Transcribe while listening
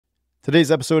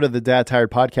Today's episode of the Dad Tired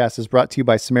Podcast is brought to you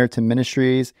by Samaritan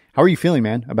Ministries. How are you feeling,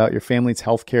 man, about your family's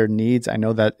healthcare needs? I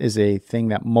know that is a thing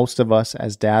that most of us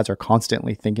as dads are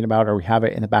constantly thinking about, or we have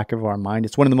it in the back of our mind.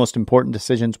 It's one of the most important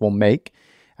decisions we'll make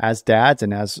as dads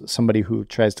and as somebody who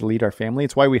tries to lead our family.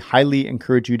 It's why we highly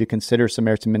encourage you to consider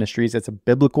Samaritan Ministries. It's a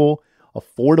biblical,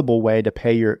 affordable way to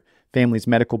pay your family's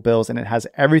medical bills, and it has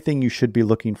everything you should be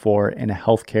looking for in a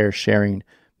healthcare sharing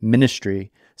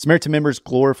ministry. Samaritan members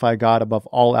glorify God above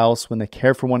all else when they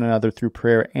care for one another through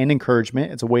prayer and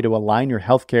encouragement. It's a way to align your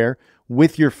healthcare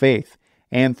with your faith.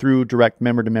 And through direct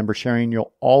member-to-member sharing,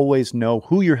 you'll always know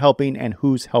who you're helping and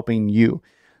who's helping you.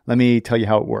 Let me tell you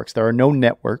how it works. There are no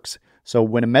networks. So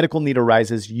when a medical need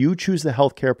arises, you choose the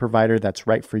healthcare provider that's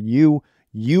right for you.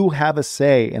 You have a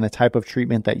say in the type of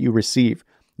treatment that you receive.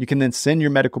 You can then send your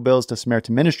medical bills to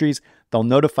Samaritan Ministries. They'll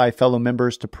notify fellow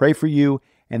members to pray for you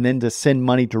and then to send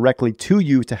money directly to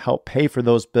you to help pay for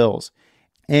those bills.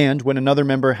 And when another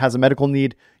member has a medical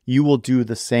need, you will do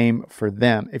the same for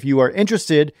them. If you are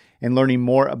interested in learning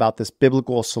more about this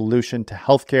biblical solution to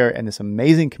healthcare and this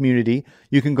amazing community,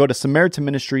 you can go to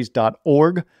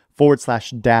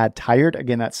samaritanministries.org/dad tired.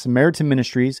 Again, that's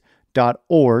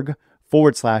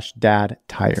samaritanministries.org/dad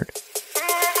tired.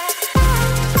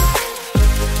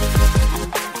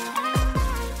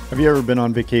 Have you ever been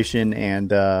on vacation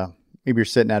and maybe you're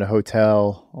sitting at a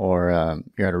hotel or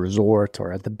you're at a resort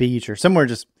or at the beach or somewhere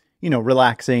just,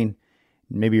 relaxing.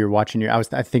 Maybe you're watching I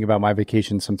think about my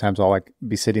vacation. Sometimes I'll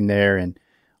be sitting there and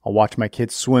I'll watch my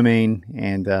kids swimming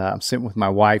and I'm sitting with my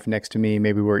wife next to me.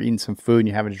 Maybe we're eating some food and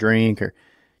you're having a drink or,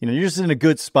 you're just in a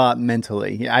good spot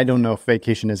mentally. I don't know if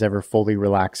vacation is ever fully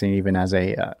relaxing, even as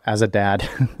a dad.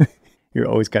 You're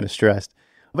always kind of stressed.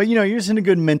 But, you're just in a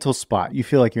good mental spot. You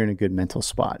feel like you're in a good mental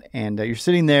spot. And you're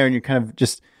sitting there and you're kind of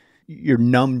you're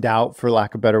numbed out, for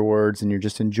lack of better words, and you're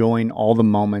just enjoying all the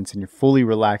moments and you're fully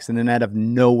relaxed. And then out of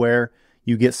nowhere,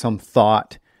 you get some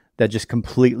thought that just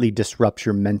completely disrupts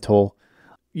your mental,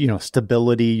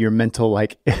 stability, your mental, I'm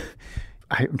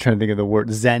trying to think of the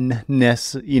word,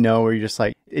 zen-ness, where you're just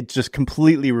it just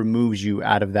completely removes you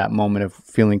out of that moment of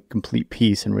feeling complete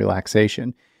peace and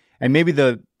relaxation. And maybe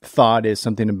the thought is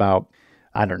something about,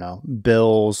 I don't know,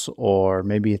 bills, or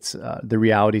maybe it's the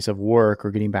realities of work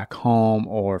or getting back home,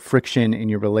 or friction in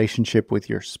your relationship with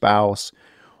your spouse,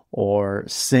 or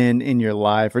sin in your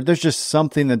life, or there's just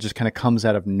something that just kind of comes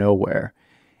out of nowhere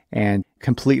and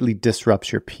completely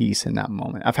disrupts your peace in that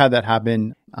moment. I've had that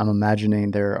happen. I'm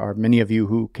imagining there are many of you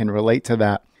who can relate to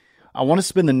that. I want to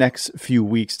spend the next few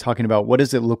weeks talking about what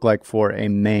does it look like for a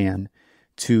man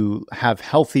to have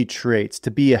healthy traits,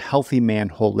 to be a healthy man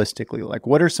holistically.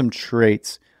 What are some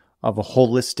traits of a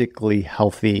holistically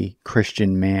healthy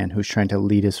Christian man who's trying to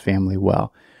lead his family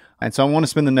well? And so I want to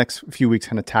spend the next few weeks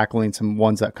kind of tackling some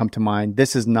ones that come to mind.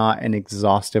 This is not an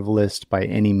exhaustive list by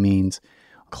any means.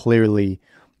 Clearly,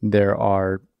 there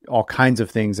are all kinds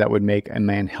of things that would make a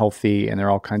man healthy, and there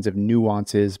are all kinds of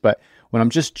nuances. But when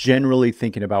I'm just generally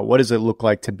thinking about what does it look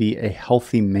like to be a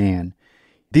healthy man,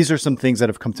 these are some things that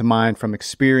have come to mind from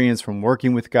experience, from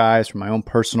working with guys, from my own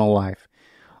personal life,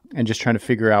 and just trying to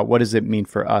figure out what does it mean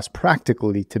for us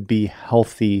practically to be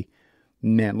healthy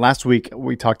men. Last week,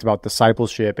 we talked about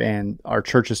discipleship, and our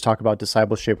churches talk about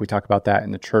discipleship. We talk about that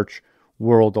in the church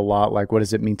world a lot, what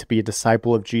does it mean to be a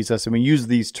disciple of Jesus? And we use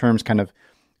these terms kind of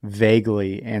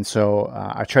vaguely, and so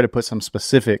I try to put some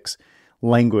specific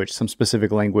language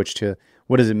to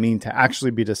what does it mean to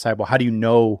actually be a disciple? How do you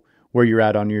know where you're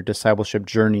at on your discipleship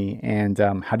journey, and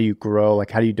how do you grow?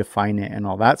 How do you define it and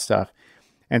all that stuff?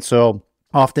 And so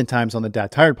oftentimes on the Dad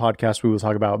Tired podcast, we will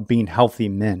talk about being healthy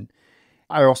men.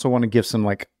 I also want to give some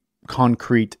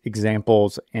concrete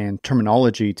examples and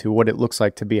terminology to what it looks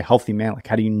like to be a healthy man.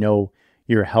 How do you know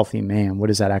you're a healthy man? What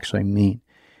does that actually mean?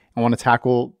 I want to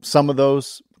tackle some of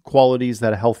those qualities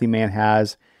that a healthy man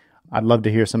has. I'd love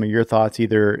to hear some of your thoughts,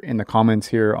 either in the comments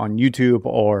here on YouTube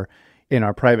or in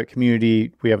our private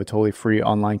community. We have a totally free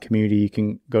online community. You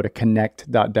can go to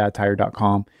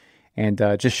connect.dadtired.com and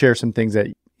just share some things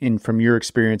from your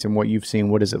experience and what you've seen.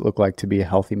 What does it look like to be a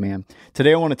healthy man?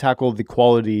 Today, I want to tackle the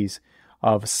qualities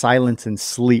of silence and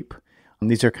sleep.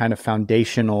 These are kind of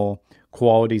foundational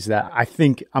qualities that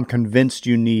I'm convinced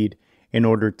you need in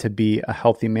order to be a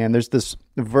healthy man. There's this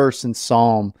verse in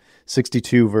Psalm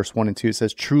 62, verse 1 and 2. It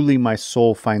says, "Truly my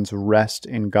soul finds rest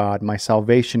in God. My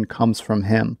salvation comes from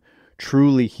him.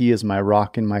 Truly he is my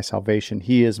rock and my salvation.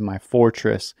 He is my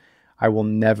fortress. I will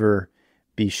never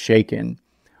be shaken."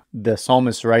 The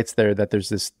psalmist writes there that there's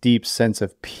this deep sense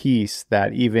of peace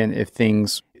that even if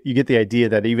you get the idea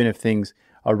that even if things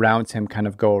around him kind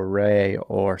of go awry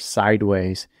or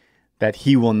sideways, that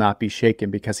he will not be shaken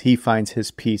because he finds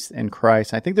his peace in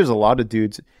Christ. I think there's a lot of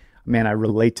dudes, man, I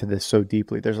relate to this so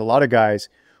deeply. There's a lot of guys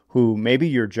who maybe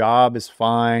your job is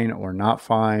fine or not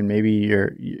fine. Maybe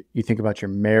you think about your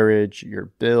marriage, your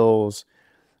bills,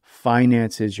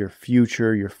 finances, your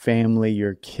future, your family,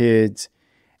 your kids.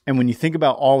 And when you think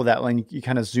about all of that, like you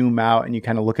kind of zoom out and you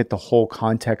kind of look at the whole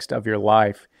context of your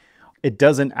life, it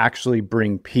doesn't actually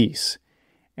bring peace.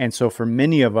 And so for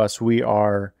many of us, we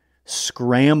are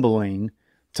scrambling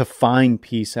to find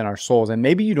peace in our souls. And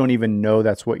maybe you don't even know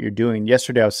that's what you're doing.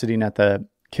 Yesterday, I was sitting at the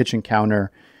kitchen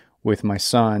counter with my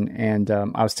son, and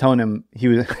I was telling him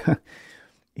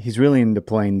he's really into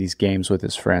playing these games with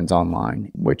his friends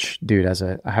online, which, dude,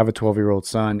 I have a 12-year-old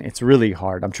son, it's really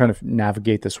hard. I'm trying to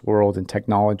navigate this world and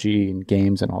technology and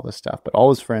games and all this stuff. But all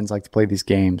his friends like to play these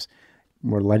games.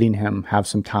 We're letting him have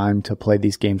some time to play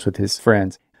these games with his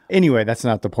friends. Anyway, that's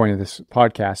not the point of this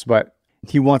podcast, but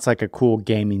he wants like a cool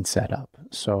gaming setup.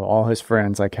 So all his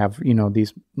friends like have,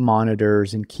 these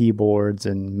monitors and keyboards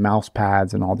and mouse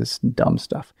pads and all this dumb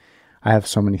stuff. I have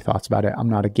so many thoughts about it. I'm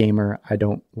not a gamer. I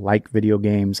don't like video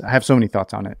games. I have so many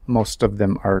thoughts on it. Most of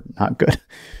them are not good.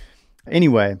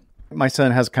 Anyway, my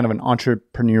son has kind of an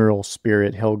entrepreneurial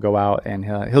spirit. He'll go out and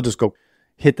he'll just go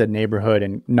hit the neighborhood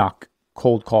and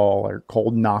cold call or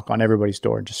cold knock on everybody's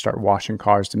door and just start washing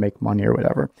cars to make money or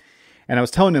whatever. And I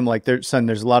was telling him, like, son,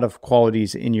 there's a lot of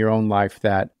qualities in your own life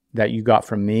that you got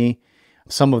from me.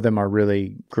 Some of them are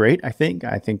really great, I think.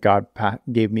 I think God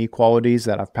gave me qualities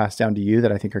that I've passed down to you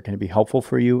that I think are going to be helpful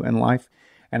for you in life.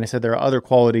 And I said, there are other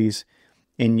qualities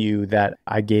in you that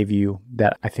I gave you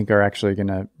that I think are actually going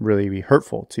to really be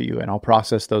hurtful to you. And I'll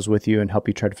process those with you and help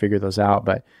you try to figure those out.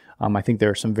 But I think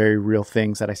there are some very real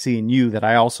things that I see in you that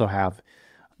I also have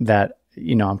that,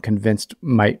 I'm convinced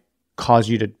might cause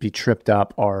you to be tripped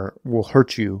up or will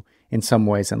hurt you in some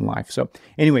ways in life. So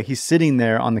anyway, he's sitting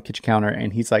there on the kitchen counter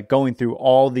and he's like going through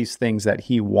all these things that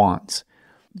he wants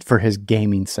for his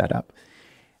gaming setup.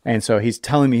 And so he's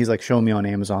telling me, he's like showing me on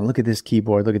Amazon, look at this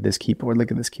keyboard, look at this keyboard,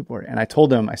 look at this keyboard. And I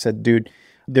told him, I said, dude,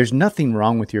 there's nothing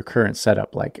wrong with your current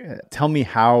setup. Like, tell me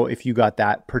how, if you got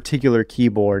that particular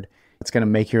keyboard, it's going to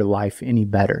make your life any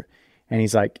better. And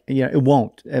he's like, yeah, it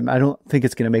won't. I don't think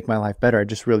it's going to make my life better. I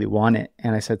just really want it.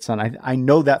 And I said, son, I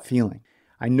know that feeling.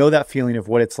 I know that feeling of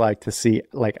what it's like to see,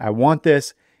 like, I want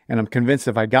this, and I'm convinced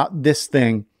if I got this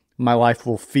thing, my life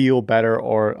will feel better,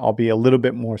 or I'll be a little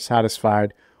bit more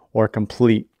satisfied or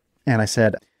complete. And I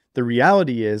said, the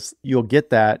reality is you'll get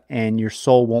that and your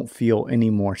soul won't feel any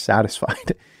more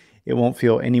satisfied. It won't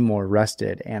feel any more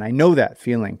rested. And I know that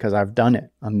feeling because I've done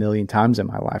it a million times in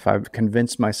my life. I've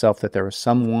convinced myself that there was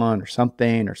someone or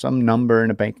something or some number in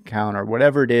a bank account or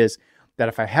whatever it is, that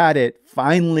if I had it,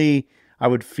 finally I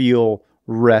would feel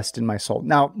rest in my soul.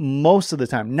 Now, most of the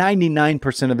time,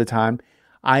 99% of the time,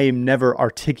 I am never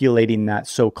articulating that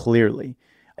so clearly.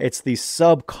 It's these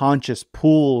subconscious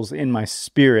pulls in my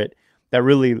spirit that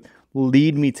really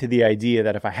lead me to the idea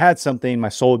that if I had something, my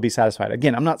soul would be satisfied.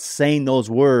 Again, I'm not saying those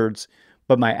words,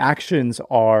 but my actions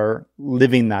are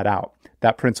living that out,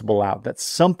 that principle out, that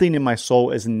something in my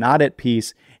soul is not at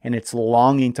peace and it's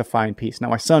longing to find peace. Now,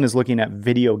 my son is looking at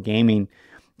video gaming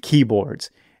keyboards.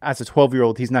 As a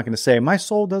 12-year-old, he's not going to say, my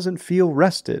soul doesn't feel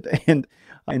rested.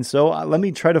 And so let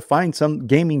me try to find some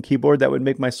gaming keyboard that would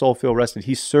make my soul feel rested.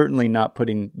 He's certainly not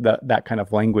putting that kind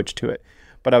of language to it.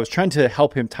 But I was trying to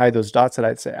help him tie those dots that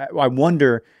I'd say, I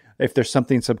wonder if there's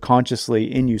something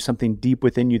subconsciously in you, something deep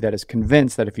within you that is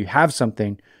convinced that if you have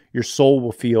something, your soul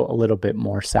will feel a little bit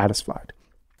more satisfied.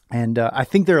 And I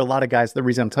think there are a lot of guys, the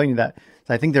reason I'm telling you that is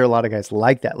I think there are a lot of guys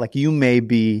like that. Like you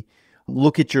may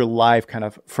look at your life kind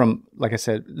of from, like I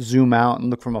said, zoom out and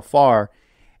look from afar,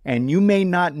 and you may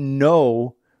not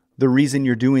know the reason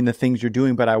you're doing the things you're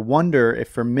doing. But I wonder if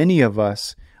for many of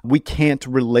us, we can't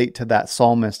relate to that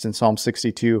psalmist in Psalm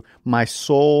 62. My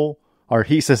soul, or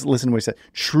he says, listen to what he said,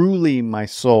 truly my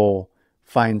soul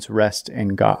finds rest in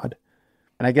God.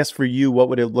 And I guess for you, what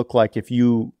would it look like if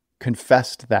you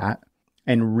confessed that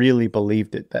and really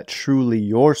believed it, that truly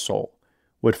your soul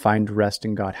would find rest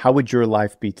in God? How would your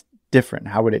life be different?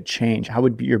 How would it change? How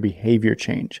would your behavior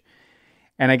change?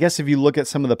 And I guess if you look at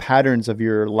some of the patterns of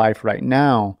your life right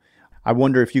now, I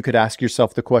wonder if you could ask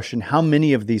yourself the question, how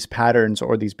many of these patterns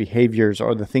or these behaviors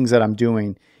or the things that I'm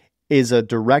doing is a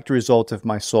direct result of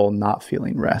my soul not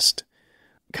feeling rest?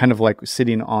 Kind of like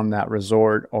sitting on that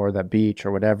resort or that beach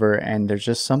or whatever, and there's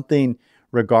just something,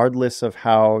 regardless of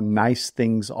how nice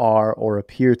things are or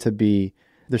appear to be,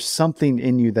 there's something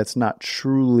in you that's not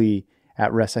truly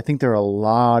at rest. I think there are a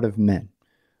lot of men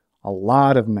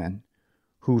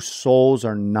whose souls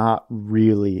are not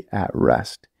really at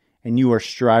rest. And you are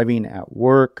striving at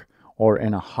work or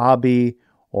in a hobby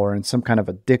or in some kind of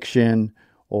addiction,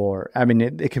 or I mean,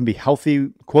 it can be healthy,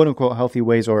 quote unquote, healthy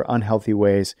ways or unhealthy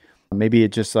ways. Maybe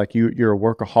it's just like you're a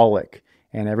workaholic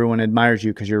and everyone admires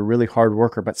you because you're a really hard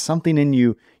worker, but something in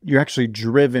you, you're actually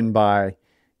driven by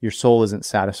your soul isn't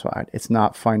satisfied. It's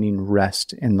not finding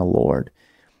rest in the Lord.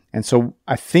 And so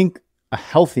I think a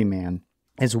healthy man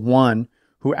is one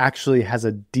who actually has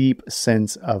a deep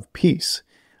sense of peace.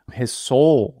 His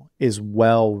soul is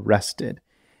well rested.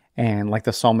 And like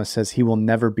the psalmist says, he will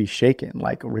never be shaken,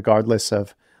 like regardless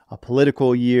of a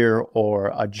political year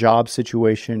or a job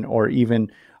situation or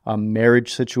even a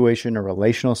marriage situation or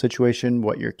relational situation,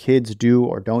 what your kids do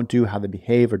or don't do, how they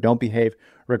behave or don't behave,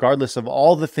 regardless of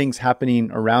all the things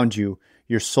happening around you,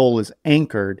 your soul is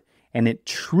anchored and it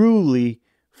truly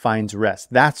finds rest.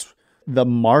 That's the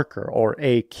marker or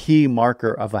a key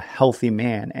marker of a healthy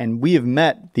man. And we have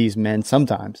met these men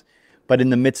sometimes, but in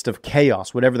the midst of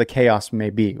chaos, whatever the chaos may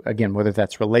be, again, whether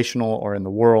that's relational or in the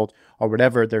world or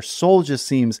whatever, their soul just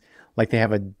seems like they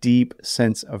have a deep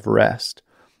sense of rest.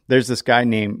 There's this guy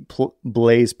named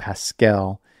Blaise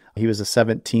Pascal. He was a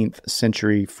 17th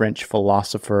century French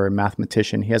philosopher and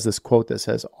mathematician. He has this quote that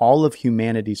says, "All of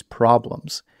humanity's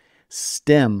problems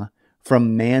stem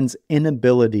from man's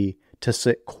inability to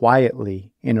sit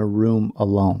quietly in a room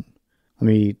alone." Let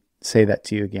me say that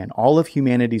to you again. All of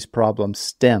humanity's problems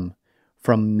stem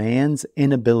from man's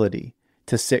inability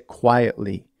to sit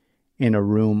quietly in a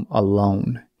room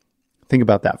alone. Think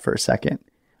about that for a second.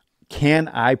 Can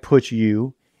I put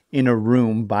you in a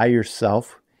room by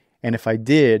yourself? And if I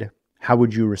did, how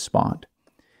would you respond?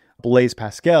 Blaise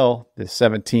Pascal, the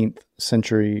 17th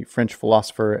century French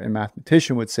philosopher and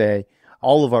mathematician, would say,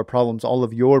 all of our problems, all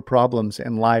of your problems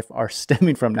in life are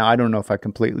stemming from, now I don't know if I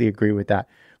completely agree with that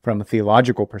from a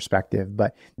theological perspective,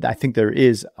 but I think there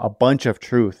is a bunch of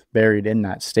truth buried in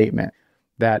that statement,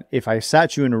 that if I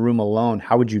sat you in a room alone,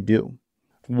 how would you do?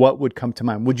 What would come to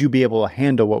mind? Would you be able to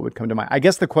handle what would come to mind? I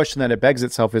guess the question that it begs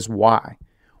itself is why?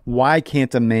 Why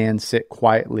can't a man sit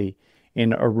quietly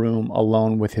in a room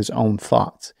alone with his own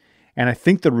thoughts? And I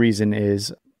think the reason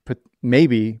is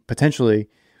potentially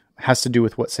has to do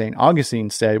with what St.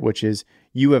 Augustine said, which is,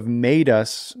 you have made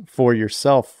us for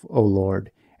yourself, O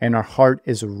Lord, and our heart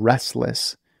is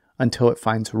restless until it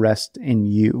finds rest in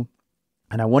you.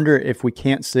 And I wonder if we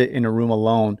can't sit in a room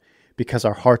alone because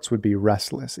our hearts would be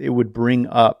restless. It would bring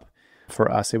up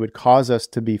for us, it would cause us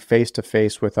to be face to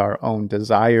face with our own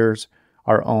desires,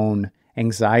 our own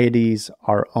anxieties,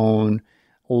 our own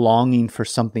longing for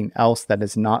something else that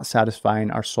is not satisfying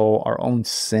our soul, our own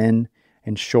sin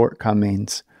and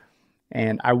shortcomings.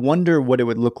 And I wonder what it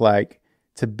would look like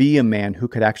to be a man who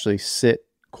could actually sit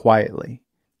quietly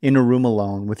in a room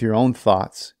alone with your own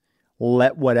thoughts,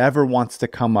 let whatever wants to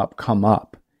come up, come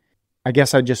up. I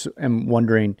guess I just am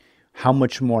wondering, how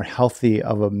much more healthy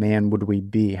of a man would we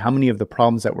be? How many of the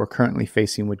problems that we're currently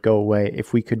facing would go away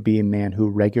if we could be a man who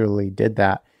regularly did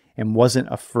that and wasn't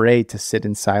afraid to sit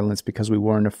in silence because we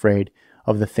weren't afraid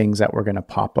of the things that were going to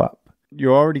pop up?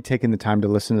 You're already taking the time to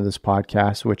listen to this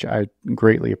podcast, which I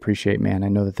greatly appreciate, man. I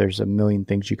know that there's a million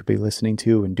things you could be listening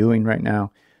to and doing right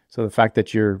now. So the fact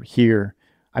that you're here,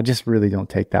 I just really don't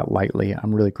take that lightly.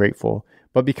 I'm really grateful.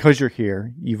 But because you're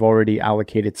here, you've already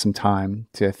allocated some time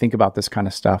to think about this kind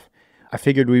of stuff. I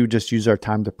figured we would just use our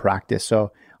time to practice.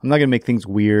 So I'm not going to make things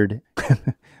weird.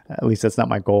 At least that's not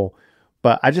my goal.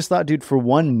 But I just thought, dude, for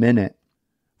 1 minute,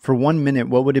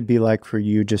 what would it be like for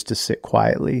you just to sit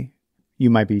quietly? You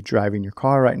might be driving your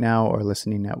car right now or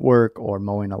listening at work or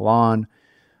mowing a lawn.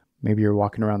 Maybe you're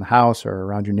walking around the house or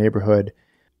around your neighborhood.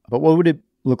 But what would it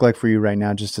look like for you right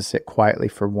now just to sit quietly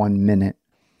for 1 minute?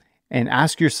 And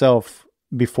ask yourself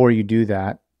before you do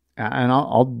that, and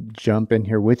I'll jump in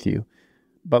here with you,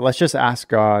 but let's just ask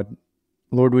God,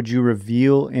 Lord, would you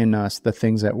reveal in us the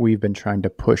things that we've been trying to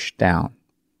push down?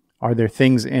 Are there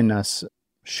things in us?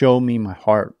 Show me my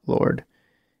heart, Lord.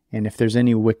 And if there's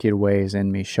any wicked ways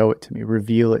in me, show it to me,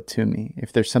 reveal it to me.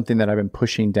 If there's something that I've been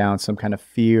pushing down, some kind of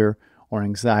fear or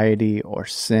anxiety or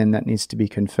sin that needs to be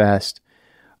confessed,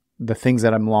 the things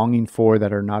that I'm longing for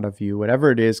that are not of you, whatever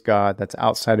it is, God, that's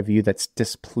outside of you, that's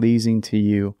displeasing to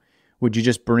you, would you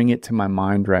just bring it to my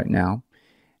mind right now?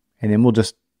 And then we'll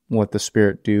just let the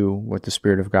Spirit do what the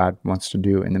Spirit of God wants to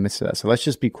do in the midst of that. So let's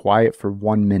just be quiet for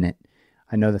 1 minute.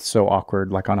 I know that's so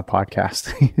awkward, like on a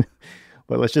podcast,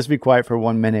 but let's just be quiet for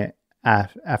 1 minute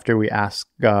after we ask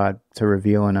God to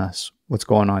reveal in us what's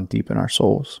going on deep in our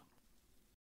souls.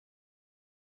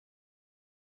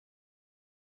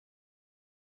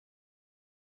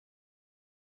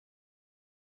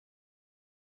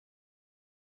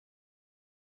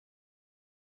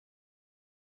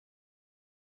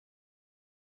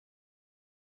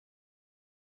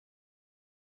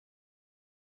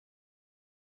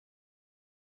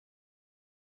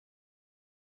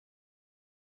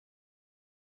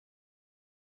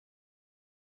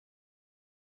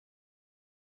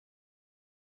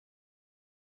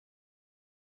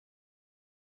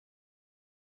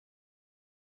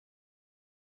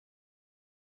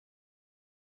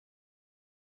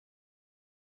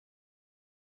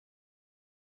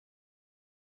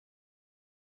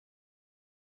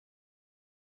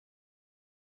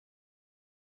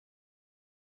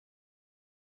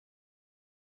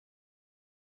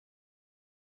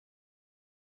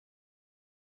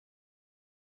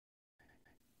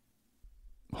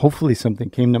 hopefully something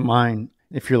came to mind.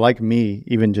 If you're like me,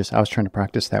 even just I was trying to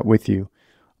practice that with you.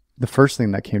 The first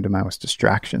thing that came to mind was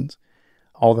distractions.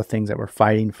 All the things that were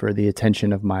fighting for the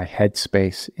attention of my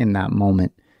headspace in that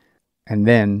moment. And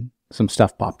then some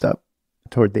stuff popped up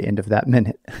toward the end of that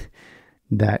minute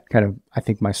that kind of, I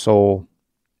think my soul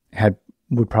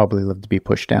would probably live to be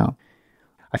pushed down.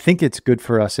 I think it's good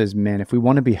for us as men, if we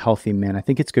want to be healthy men, I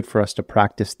think it's good for us to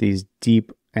practice these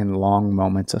deep and long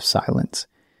moments of silence,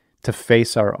 to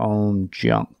face our own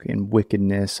junk and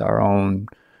wickedness, the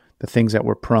things that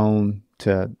we're prone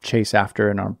to chase after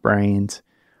in our brains,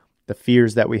 the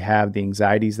fears that we have, the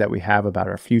anxieties that we have about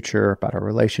our future, about our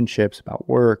relationships, about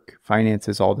work,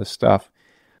 finances, all this stuff,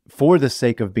 for the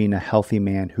sake of being a healthy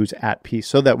man who's at peace,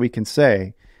 so that we can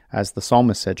say, as the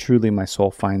psalmist said, truly my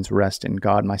soul finds rest in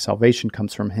God. My salvation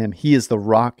comes from him. He is the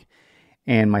rock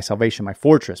and my salvation, my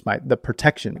fortress, the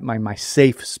protection, my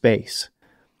safe space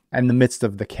in the midst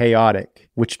of the chaotic,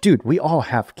 which, dude, we all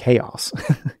have chaos.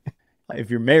 If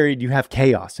you're married, you have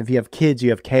chaos. If you have kids,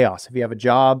 you have chaos. If you have a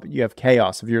job, you have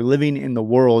chaos. If you're living in the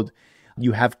world,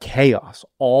 you have chaos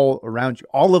all around you.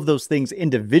 All of those things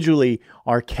individually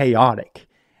are chaotic.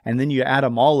 And then you add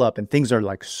them all up and things are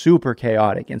like super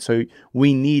chaotic. And so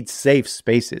we need safe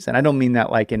spaces. And I don't mean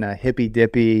that like in a hippy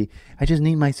dippy, I just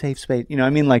need my safe space. I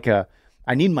mean like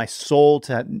I need my soul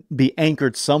to be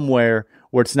anchored somewhere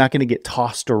where it's not going to get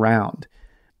tossed around.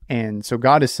 And so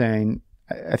God is saying,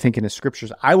 I think in his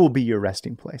scriptures, I will be your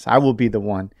resting place. I will be the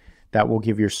one that will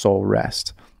give your soul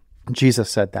rest.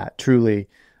 Jesus said that, truly,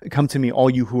 come to me, all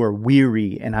you who are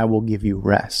weary, and I will give you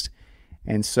rest.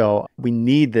 And so we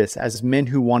need this as men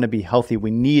who want to be healthy.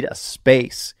 We need a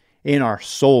space in our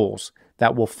souls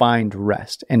that will find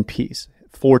rest and peace,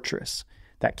 fortress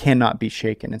that cannot be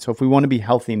shaken. And so if we want to be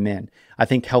healthy men, I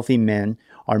think healthy men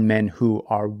are men who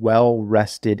are well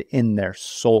rested in their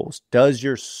souls. Does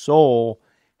your soul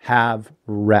have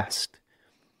rest?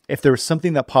 If there was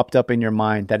something that popped up in your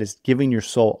mind that is giving your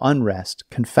soul unrest,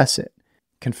 confess it.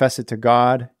 Confess it to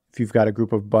God. If you've got a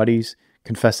group of buddies,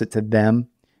 confess it to them.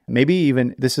 Maybe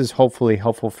even, this is hopefully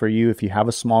helpful for you if you have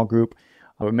a small group,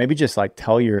 or maybe just like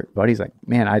tell your buddies like,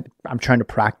 man, I'm trying to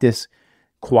practice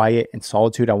quiet and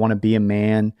solitude. I want to be a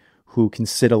man who can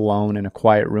sit alone in a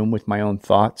quiet room with my own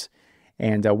thoughts.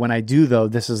 And when I do though,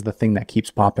 this is the thing that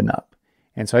keeps popping up.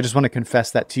 And so I just want to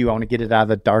confess that to you. I want to get it out of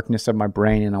the darkness of my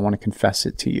brain and I want to confess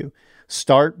it to you.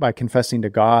 Start by confessing to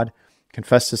God,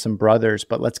 confess to some brothers,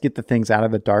 but let's get the things out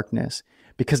of the darkness.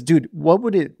 Because, dude, what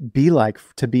would it be like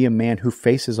to be a man who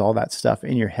faces all that stuff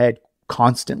in your head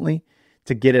constantly,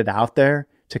 to get it out there,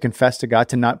 to confess to God,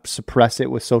 to not suppress it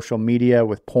with social media,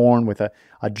 with porn, with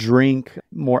a drink,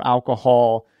 more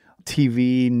alcohol,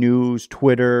 TV, news,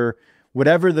 Twitter,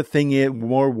 whatever the thing is,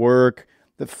 more work,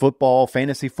 the football,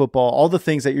 fantasy football, all the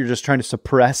things that you're just trying to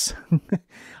suppress.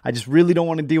 I just really don't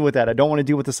want to deal with that. I don't want to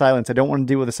deal with the silence. I don't want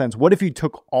to deal with the silence. What if you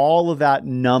took all of that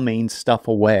numbing stuff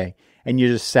away and you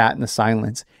just sat in the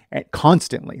silence and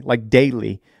constantly, like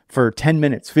daily, for 10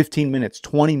 minutes, 15 minutes,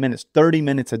 20 minutes, 30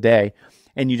 minutes a day,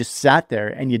 and you just sat there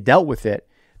and you dealt with it?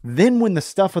 Then when the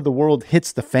stuff of the world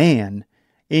hits the fan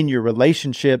in your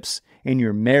relationships, in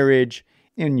your marriage,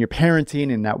 in your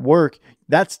parenting, in that work,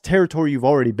 that's territory you've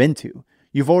already been to.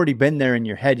 You've already been there in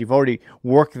your head. You've already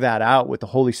worked that out with the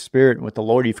Holy Spirit and with the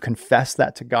Lord. You've confessed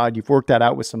that to God. You've worked that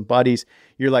out with some buddies.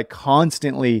 You're like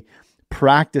constantly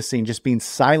practicing just being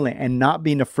silent and not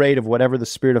being afraid of whatever the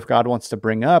Spirit of God wants to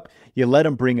bring up. You let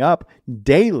him bring up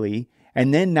daily.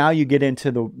 And then now you get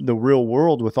into the real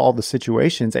world with all the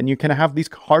situations and you can have these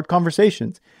hard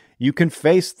conversations. You can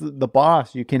face the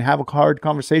boss. You can have a hard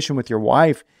conversation with your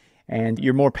wife. And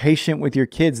you're more patient with your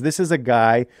kids. This is a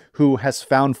guy who has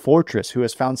found fortress, who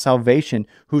has found salvation,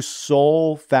 whose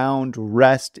soul found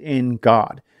rest in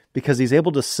God because he's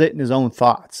able to sit in his own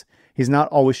thoughts. He's not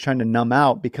always trying to numb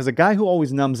out, because a guy who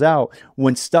always numbs out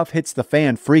when stuff hits the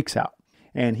fan freaks out.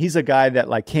 And he's a guy that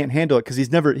like can't handle it because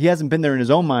he hasn't been there in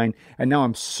his own mind. And now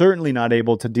I'm certainly not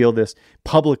able to deal this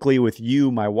publicly with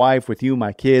you, my wife, with you,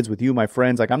 my kids, with you, my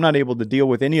friends. Like I'm not able to deal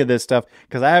with any of this stuff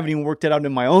because I haven't even worked it out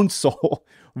in my own soul.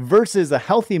 Versus a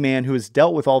healthy man who has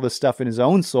dealt with all this stuff in his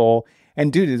own soul.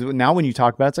 And dude, now when you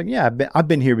talk about it, it's like, yeah, I've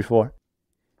been here before.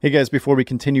 Hey guys, before we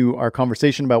continue our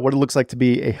conversation about what it looks like to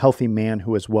be a healthy man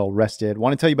who is well rested, I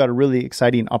want to tell you about a really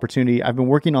exciting opportunity. I've been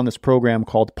working on this program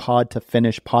called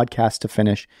Podcast to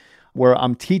Finish. where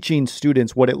I'm teaching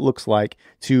students what it looks like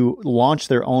to launch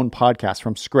their own podcast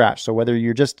from scratch. So whether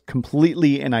you're just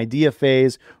completely in idea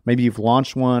phase, maybe you've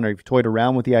launched one or you've toyed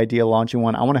around with the idea of launching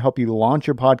one, I want to help you launch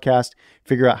your podcast,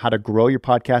 figure out how to grow your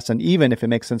podcast, and even if it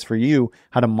makes sense for you,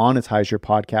 how to monetize your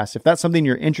podcast. If that's something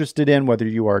you're interested in, whether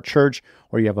you are a church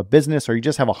or you have a business or you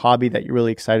just have a hobby that you're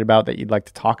really excited about that you'd like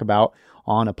to talk about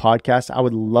on a podcast, I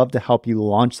would love to help you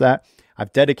launch that.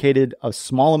 I've dedicated a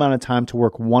small amount of time to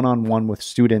work one-on-one with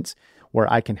students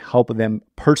where I can help them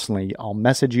personally. I'll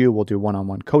message you. We'll do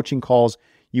one-on-one coaching calls.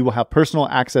 You will have personal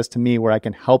access to me where I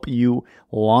can help you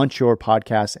launch your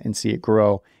podcast and see it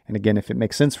grow. And again, if it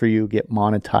makes sense for you, get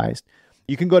monetized.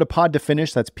 You can go to Pod to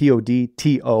Finish. That's Podto,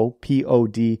 Podto,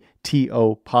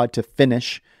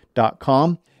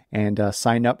 podtofinish.com and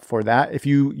sign up for that. If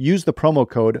you use the promo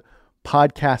code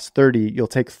podcast30, you'll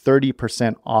take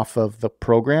 30% off of the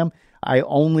program. I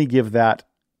only give that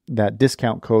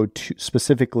discount code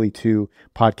specifically to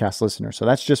podcast listeners. So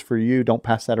that's just for you. Don't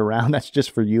pass that around. That's just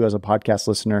for you as a podcast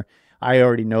listener. I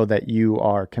already know that you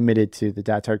are committed to the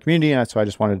Dad Tired community, and so I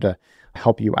just wanted to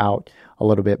help you out a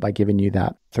little bit by giving you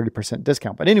that 30%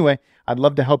 discount. But anyway, I'd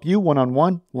love to help you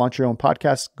one-on-one, launch your own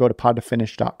podcast. Go to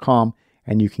podtofinish.com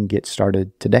and you can get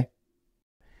started today.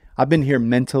 I've been here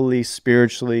mentally,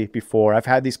 spiritually before. I've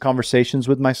had these conversations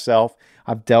with myself.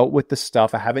 I've dealt with the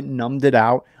stuff. I haven't numbed it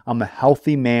out. I'm a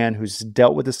healthy man who's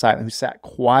dealt with the silence, who sat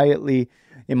quietly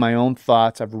in my own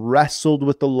thoughts. I've wrestled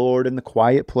with the Lord in the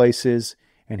quiet places,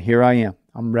 and here I am.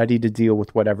 I'm ready to deal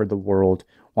with whatever the world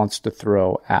wants to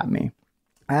throw at me.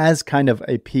 As kind of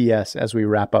a PS, as we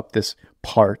wrap up this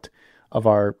part of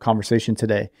our conversation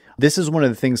today, this is one of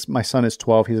the things. My son is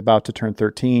 12. He's about to turn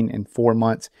 13 in 4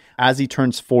 months. As he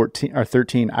turns 14 or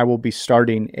 13, I will be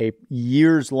starting a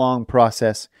years-long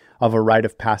process of a rite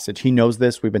of passage. He knows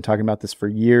this. We've been talking about this for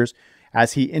years.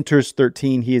 As he enters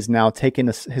 13, he is now taking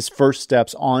his first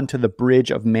steps onto the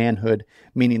bridge of manhood,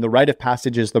 meaning the rite of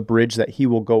passage is the bridge that he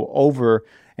will go over.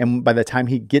 And by the time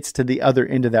he gets to the other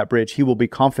end of that bridge, he will be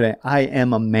confident, I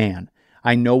am a man.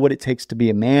 I know what it takes to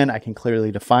be a man. I can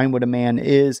clearly define what a man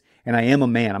is, and I am a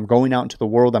man. I'm going out into the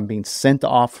world. I'm being sent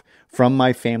off from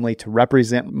my family to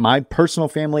represent my personal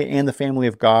family and the family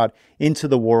of God into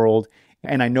the world.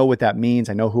 And I know what that means.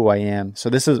 I know who I am. So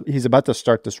he's about to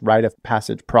start this rite of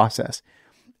passage process.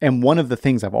 And one of the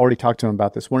things, I've already talked to him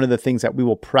about this, one of the things that we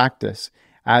will practice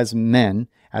as men,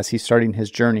 as he's starting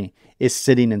his journey, is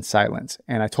sitting in silence.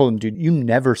 And I told him, dude, you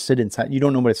never sit in silence. You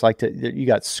don't know what it's like you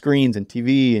got screens and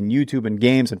TV and YouTube and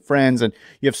games and friends, and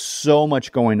you have so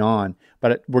much going on.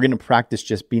 But we're going to practice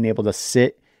just being able to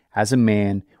sit as a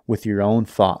man with your own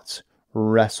thoughts,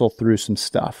 wrestle through some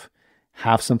stuff,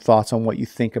 have some thoughts on what you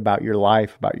think about your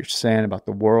life, about your sin, about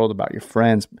the world, about your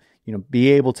friends. Be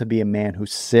able to be a man who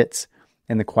sits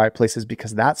in the quiet places,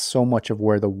 because that's so much of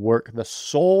where the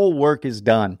soul work is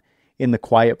done, in the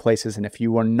quiet places. And if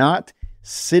you are not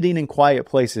sitting in quiet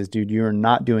places, dude, you're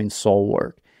not doing soul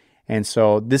work. And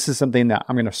so this is something that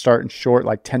I'm going to start in short,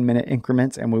 like 10-minute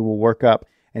increments, and we will work up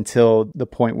until the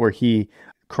point where he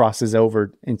crosses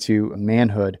over into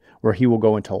manhood, where he will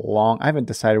go into I haven't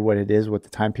decided what it is, what the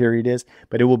time period is,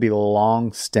 but it will be a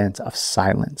long stint of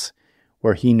silence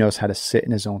where he knows how to sit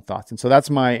in his own thoughts. And so that's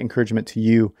my encouragement to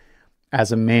you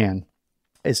as a man,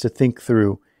 is to think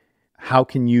through, how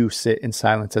can you sit in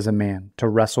silence as a man, to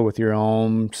wrestle with your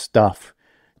own stuff,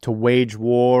 to wage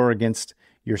war against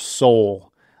your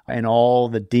soul and all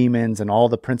the demons and all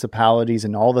the principalities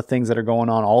and all the things that are going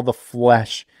on, all the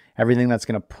flesh, everything that's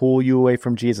going to pull you away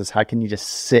from Jesus. How can you just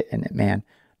sit in it, man,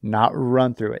 not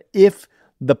run through it? If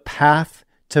the path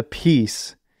to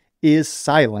peace is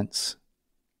silence,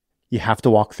 you have to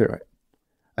walk through it.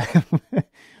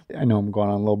 I know I'm going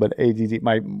on a little bit ADD.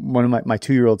 One of my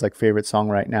 2-year-old's favorite song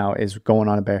right now is "Going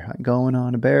on a Bear Hunt." Going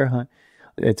on a bear hunt.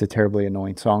 It's a terribly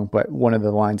annoying song, but one of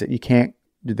the lines that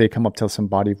they come up to some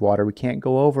body of water. We can't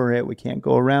go over it. We can't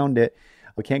go around it.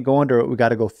 We can't go under it. We got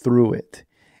to go through it.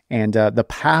 And the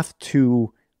path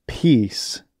to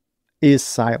peace is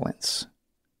silence.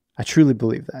 I truly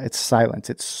believe that. It's silence.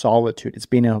 It's solitude. It's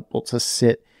being able to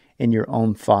sit in your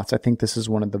own thoughts. I think this is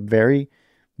one of the very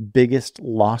biggest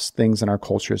lost things in our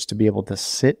culture, is to be able to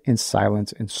sit in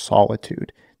silence and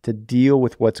solitude, to deal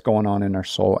with what's going on in our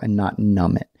soul and not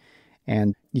numb it.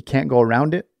 And you can't go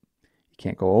around it. You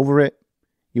can't go over it.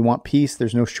 You want peace,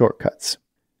 there's no shortcuts.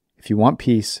 If you want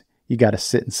peace, you got to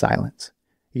sit in silence.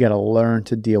 You got to learn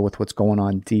to deal with what's going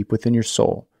on deep within your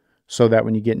soul, so that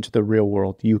when you get into the real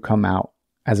world, you come out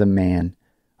as a man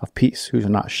of peace, who's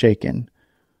not shaken,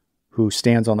 who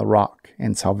stands on the rock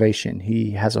and salvation.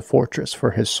 He has a fortress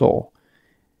for his soul.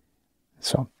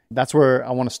 So that's where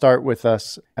I want to start with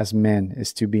us as men,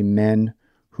 is to be men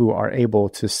who are able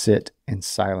to sit in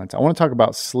silence. I want to talk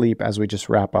about sleep as we just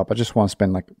wrap up. I just want to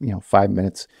spend 5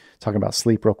 minutes talking about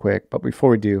sleep real quick. But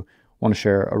before we do, I want to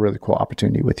share a really cool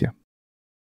opportunity with you.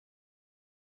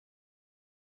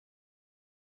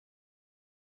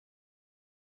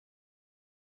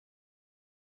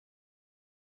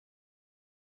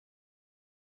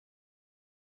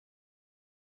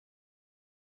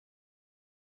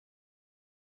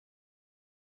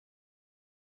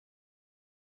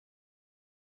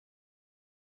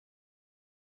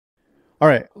 All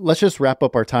right, let's just wrap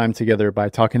up our time together by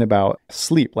talking about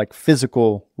sleep, like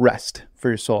physical rest for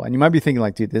your soul. And you might be thinking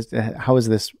like, dude, how is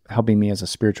this helping me as a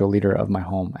spiritual leader of my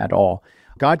home at all?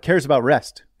 God cares about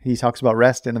rest. He talks about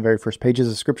rest in the very first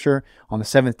pages of scripture. On the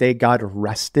seventh day, God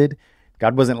rested.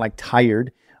 God wasn't like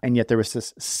tired. And yet there was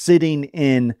this sitting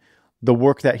in the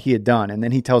work that he had done. And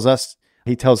then he tells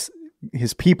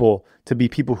his people to be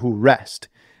people who rest,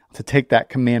 to take that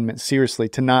commandment seriously,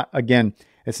 to not, again,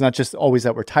 it's not just always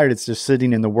that we're tired. It's just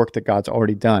sitting in the work that God's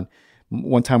already done.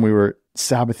 One time we were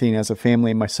Sabbathing as a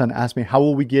family, and my son asked me, how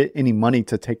will we get any money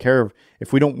to take care of,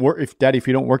 if we don't work, Daddy, if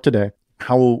you don't work today,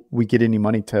 how will we get any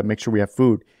money to make sure we have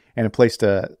food and a place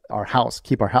to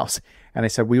keep our house? And I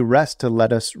said, we rest to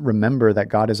let us remember that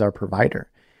God is our provider.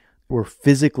 We're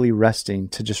physically resting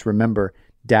to just remember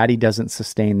Daddy doesn't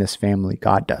sustain this family,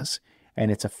 God does. And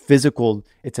it's a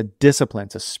discipline,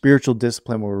 it's a spiritual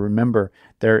discipline where we remember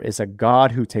there is a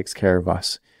God who takes care of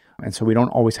us. And so we don't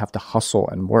always have to hustle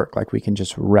and work, like we can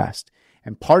just rest.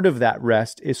 And part of that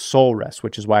rest is soul rest,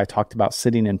 which is why I talked about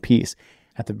sitting in peace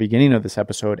at the beginning of this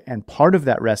episode. And part of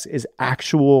that rest is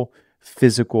actual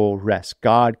physical rest.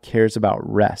 God cares about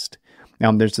rest.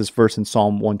 Now, there's this verse in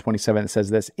Psalm 127 that says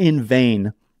this: in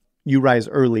vain you rise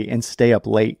early and stay up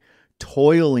late,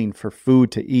 toiling for food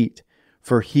to eat,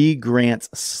 for he grants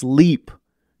sleep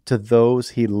to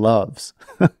those he loves.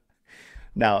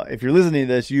 Now, if you're listening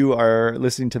to this, you are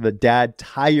listening to the Dad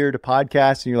Tired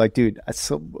podcast, and you're like, dude,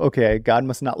 okay, God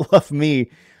must not love me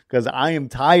because I am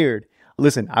tired.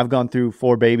 Listen, I've gone through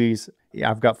 4 babies.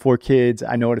 I've got 4 kids.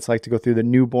 I know what it's like to go through the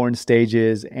newborn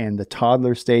stages and the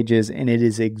toddler stages, and it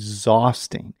is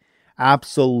exhausting,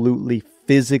 absolutely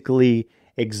physically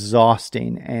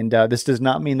exhausting. And this does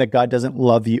not mean that God doesn't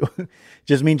love you. It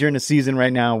just means you're in a season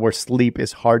right now where sleep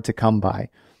is hard to come by.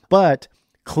 But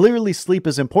clearly sleep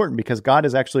is important because God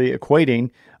is actually equating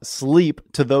sleep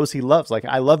to those he loves. Like,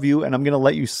 I love you and I'm going to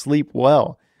let you sleep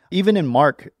well. Even in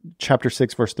Mark chapter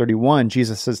 6, verse 31,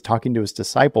 Jesus is talking to his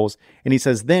disciples, and he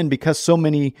says, then because so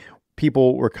many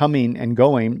people were coming and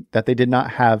going that they did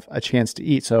not have a chance to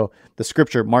eat. So the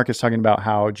scripture, Mark is talking about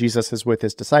how Jesus is with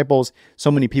his disciples. So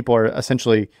many people are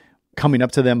essentially coming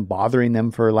up to them, bothering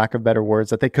them, for lack of better words,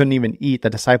 that they couldn't even eat. The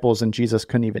disciples and Jesus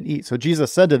couldn't even eat. So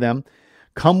Jesus said to them,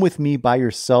 come with me by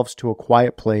yourselves to a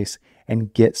quiet place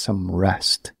and get some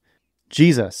rest.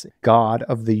 Jesus, God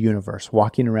of the universe,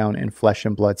 walking around in flesh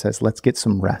and blood, says, let's get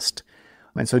some rest.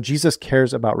 And so Jesus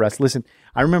cares about rest. Listen,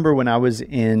 I remember when I was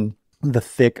in the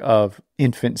thick of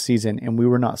infant season and we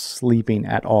were not sleeping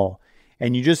at all.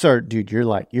 And you just are, dude,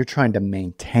 you're trying to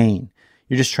maintain.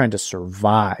 You're just trying to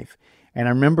survive. And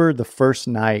I remember the first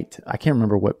night, I can't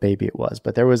remember what baby it was,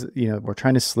 but there was, we're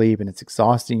trying to sleep and it's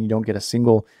exhausting. You don't get a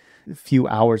single few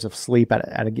hours of sleep at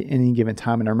any given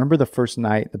time. And I remember the first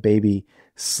night the baby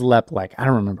slept I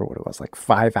don't remember what it was,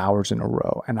 5 hours in a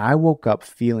row. And I woke up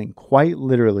feeling quite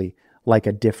literally like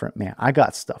a different man. I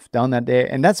got stuff done that day.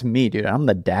 And that's me, dude. I'm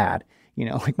the dad.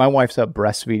 My wife's up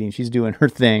breastfeeding. She's doing her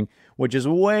thing, which is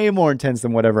way more intense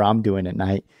than whatever I'm doing at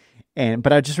night.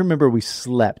 But I just remember we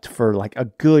slept for a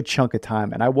good chunk of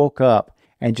time. And I woke up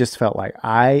and just felt like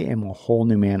I am a whole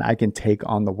new man. I can take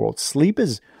on the world.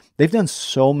 They've done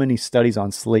so many studies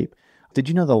on sleep. Did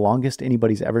you know the longest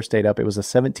anybody's ever stayed up? It was a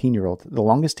 17-year-old. The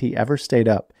longest he ever stayed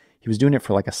up. He was doing it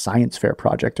for a science fair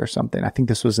project or something. I think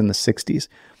this was in the 60s.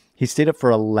 He stayed up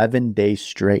for 11 days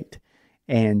straight.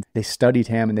 And they studied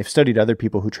him, and they've studied other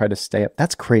people who try to stay up.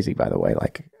 That's crazy, by the way.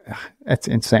 That's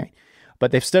insane.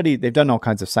 But they've done all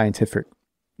kinds of scientific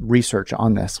research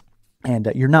on this.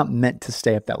 And you're not meant to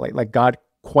stay up that late. God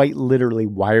quite literally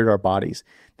wired our bodies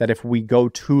that if we go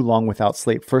too long without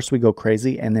sleep, first we go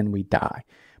crazy and then we die.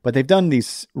 But they've done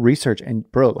these research,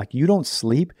 and bro, you don't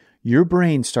sleep, your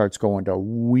brain starts going to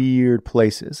weird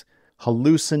places,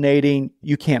 hallucinating.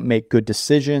 You can't make good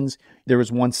decisions. There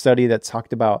was one study that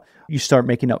talked about you start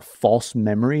making up false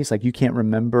memories. You can't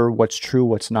remember what's true,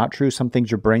 what's not true. Some things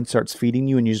your brain starts feeding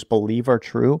you and you just believe are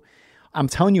true. I'm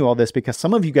telling you all this because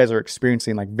some of you guys are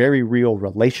experiencing very real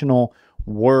relational,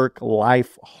 work,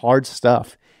 life, hard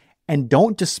stuff. And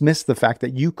don't dismiss the fact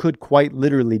that you could quite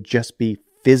literally just be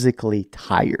physically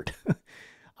tired.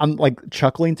 I'm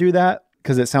chuckling through that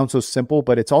because it sounds so simple,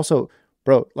 but it's also,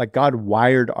 bro, like God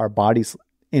wired our bodies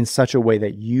in such a way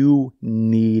that you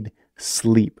need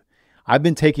sleep. I've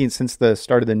been taking, since the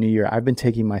start of the new year, I've been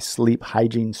taking my sleep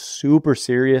hygiene super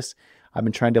serious. I've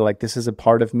been trying to, like, this is a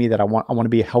part of me that I want to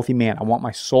be a healthy man. I want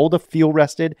my soul to feel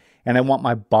rested, and I want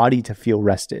my body to feel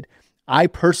rested. I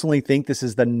personally think this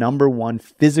is the number one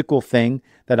physical thing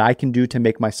that I can do to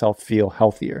make myself feel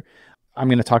healthier. I'm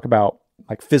going to talk about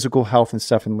like physical health and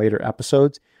stuff in later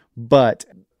episodes, but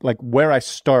like where I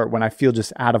start when I feel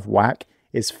just out of whack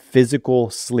is physical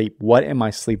sleep. What am I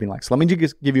sleeping like? So let me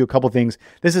just give you a couple things.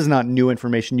 This is not new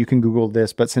information. You can Google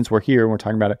this, but since we're here and we're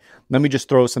talking about it, let me just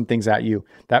throw some things at you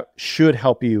that should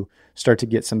help you start to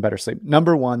get some better sleep.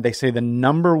 Number one, they say the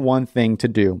number one thing to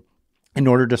do in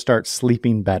order to start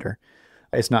sleeping better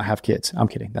is not have kids. I'm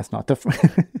kidding. That's not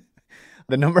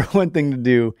the number one thing to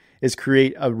do is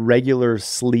create a regular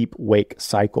sleep-wake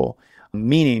cycle.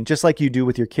 Meaning, just like you do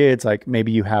with your kids, like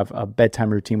maybe you have a bedtime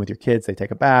routine with your kids, they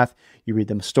take a bath, you read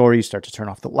them a story, you start to turn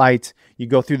off the lights, you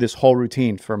go through this whole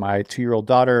routine. For my 2-year-old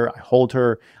daughter, I hold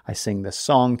her, I sing this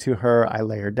song to her, I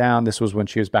lay her down. This was when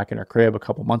she was back in her crib a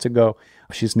couple months ago.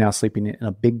 She's now sleeping in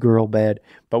a big girl bed.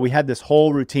 But we had this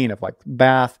whole routine of like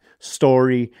bath,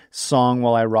 story, song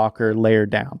while I rock her, lay her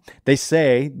down. They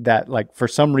say that like for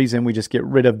some reason we just get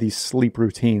rid of these sleep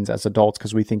routines as adults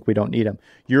because we think we don't need them.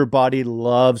 Your body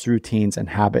loves routines and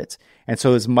habits. And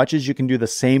so as much as you can do the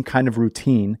same kind of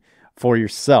routine for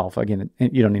yourself, again,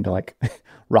 you don't need to like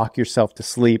rock yourself to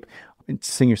sleep and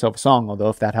sing yourself a song, although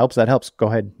if that helps, go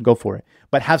ahead, go for it.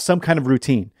 But have some kind of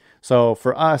routine. So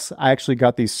for us, I actually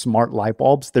got these smart light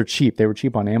bulbs. They're cheap. They were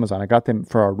cheap on Amazon. I got them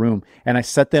for our room and I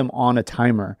set them on a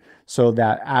timer so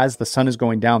that as the sun is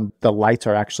going down, the lights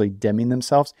are actually dimming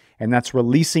themselves. And that's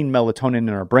releasing melatonin in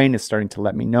our brain. It's starting to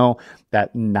let me know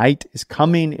that night is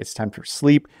coming. It's time for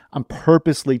sleep. I'm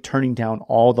purposely turning down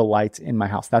all the lights in my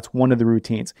house. That's one of the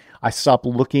routines. I stopped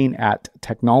looking at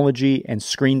technology and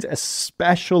screens,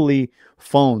 especially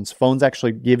phones. Phones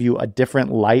actually give you a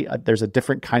different light. There's a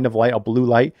different kind of light, a blue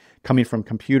light coming from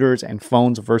computers and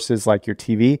phones versus like your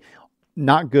TV.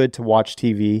 Not good to watch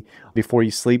TV before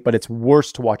you sleep, but it's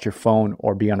worse to watch your phone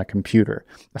or be on a computer,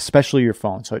 especially your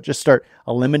phone. So just start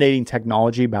eliminating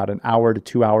technology about an hour to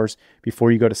 2 hours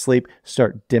before you go to sleep.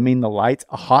 Start dimming the lights.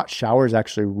 A hot shower is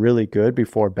actually really good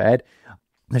before bed.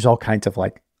 There's all kinds of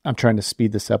like, I'm trying to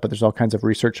speed this up, but there's all kinds of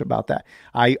research about that.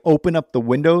 I open up the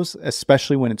windows,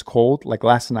 especially when it's cold. Like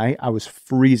last night, I was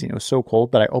freezing. It was so cold,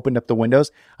 but I opened up the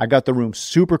windows. I got the room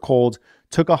super cold,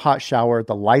 took a hot shower.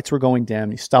 The lights were going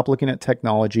dim. You stop looking at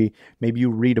technology. Maybe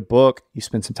you read a book. You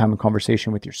spend some time in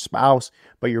conversation with your spouse,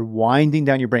 but you're winding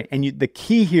down your brain. And the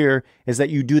key here is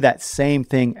that you do that same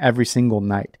thing every single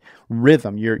night.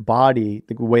 Rhythm, your body,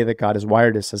 the way that God has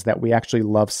wired us is that we actually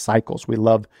love cycles. We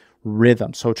love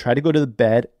rhythm. So try to go to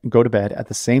bed at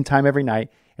the same time every night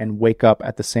and wake up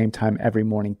at the same time every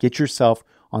morning. Get yourself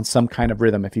on some kind of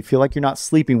rhythm. If you feel like you're not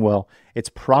sleeping well, it's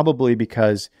probably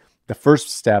because the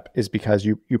first step is because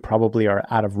you probably are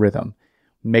out of rhythm.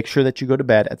 Make sure that you go to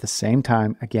bed at the same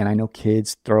time. Again, I know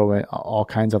kids throw in all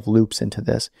kinds of loops into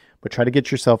this, but try to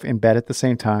get yourself in bed at the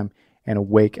same time and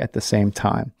awake at the same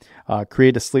time.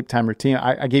 Create a sleep time routine.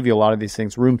 I gave you a lot of these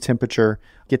things. Room temperature,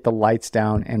 get the lights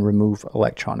down, and remove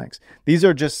electronics. These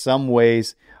are just some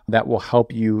ways that will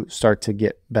help you start to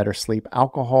get better sleep.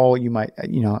 Alcohol, you might,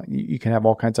 you can have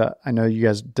all kinds of, I know you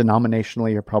guys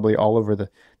denominationally are probably all over the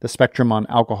spectrum on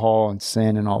alcohol and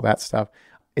sin and all that stuff.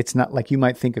 It's not like you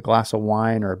might think a glass of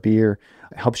wine or a beer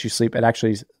helps you sleep. It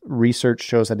actually, research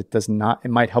shows that it does not.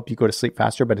 It might help you go to sleep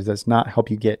faster, but it does not help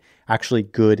you get actually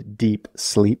good, deep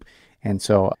sleep. And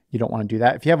so you don't want to do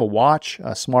that. If you have a watch,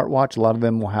 a smart watch, a lot of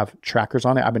them will have trackers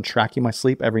on it. I've been tracking my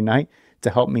sleep every night to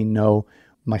help me know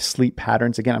my sleep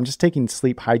patterns. Again, I'm just taking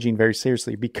sleep hygiene very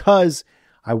seriously because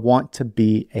I want to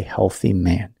be a healthy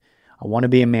man. I want to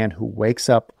be a man who wakes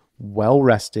up well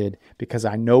rested because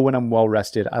I know when I'm well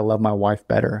rested, I love my wife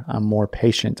better. I'm more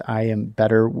patient. I am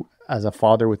better as a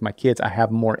father with my kids. I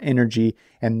have more energy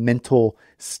and mental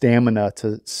stamina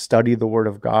to study the Word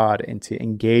of God and to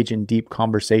engage in deep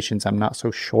conversations. I'm not so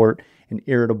short and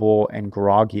irritable and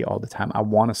groggy all the time. I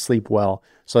want to sleep well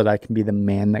so that I can be the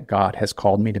man that God has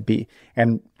called me to be.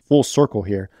 And full circle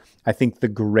here, I think the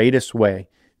greatest way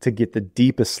to get the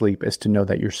deepest sleep is to know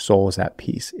that your soul is at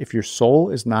peace. If your soul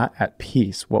is not at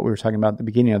peace, what we were talking about at the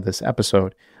beginning of this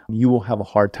episode, you will have a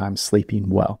hard time sleeping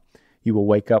well. You will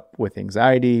wake up with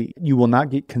anxiety. You will not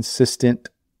get consistent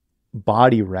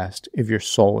body rest if your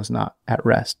soul is not at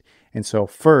rest. And so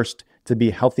first, to be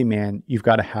a healthy man, you've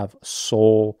got to have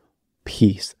soul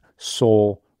peace,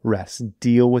 soul rest.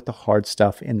 Deal with the hard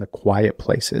stuff in the quiet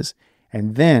places.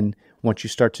 And then Once you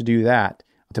start to do that,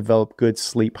 develop good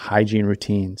sleep hygiene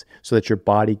routines so that your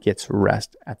body gets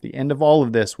rest. At the end of all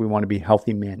of this, we want to be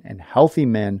healthy men, and healthy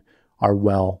men are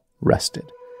well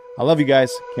rested. I love you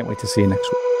guys. Can't wait to see you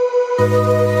next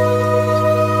week.